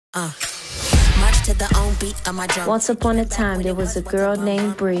March to the own beat of my drum. Once upon a time, there was a girl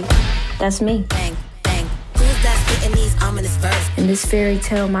named Bree. That's me. Bang, bang. Who's that spitting these ominous verses? In this fairy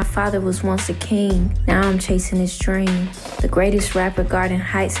tale, my father was once a king. Now I'm chasing his dream. The greatest rapper Garden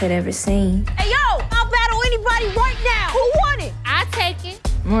Heights had ever seen. Hey, yo! I'll battle anybody right now! Who won it? I take it.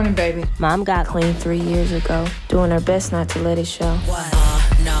 Morning, baby. Mom got clean 3 years ago, doing her best not to let it show. What?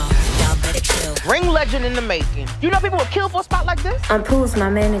 No. Y'all better chill. Ring legend in the making. You know people would kill for a spot like this? I'm Pooh's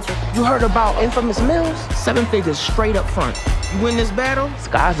my manager. You heard about Infamous Mills? 7 figures straight up front. You win this battle,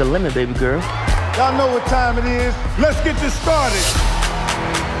 sky's the limit, baby girl. Y'all know what time it is. Let's get this started.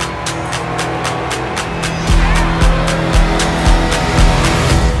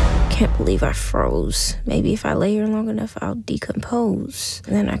 Can't believe I froze. Maybe if I lay here long enough, I'll decompose.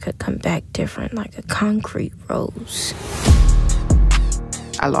 And then I could come back different like a concrete rose.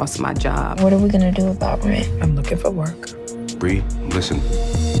 I lost my job. What are we gonna do about rent? I'm looking for work. Bree, listen.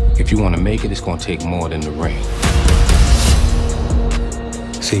 If you want to make it, it's going to take more than the ring.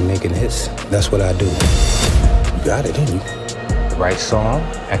 See, making hits, that's what I do. You got it, didn't you? The right song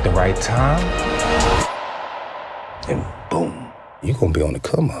at the right time. And boom, you're gonna be on the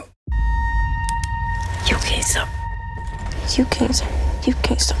come up. You can't stop. You can't stop. You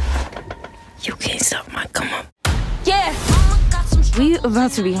can't stop. You can't stop my come up. Yeah! We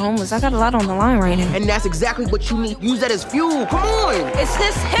about to be homeless. I got a lot on the line right now. And that's exactly what you need. Use that as fuel. Come on! Is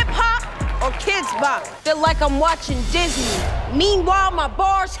this hip-hop or kids bop? Feel like I'm watching Disney. Meanwhile, my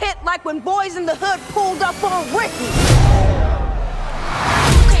bars hit like when Boys in the Hood pulled up on Ricky.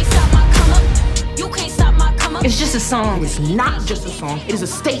 You can't stop my come up. You can't stop my come up. It's just a song. It's not just a song, it is a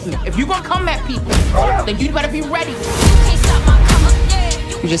statement. If you're gonna come at people, then you better be ready. You can't stop my come up.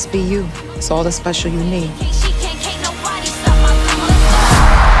 Yeah. You just be you. It's all the special you need. Can't nobody stop my come up.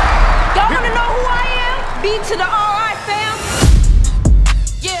 Y'all wanna know who I am? B to the R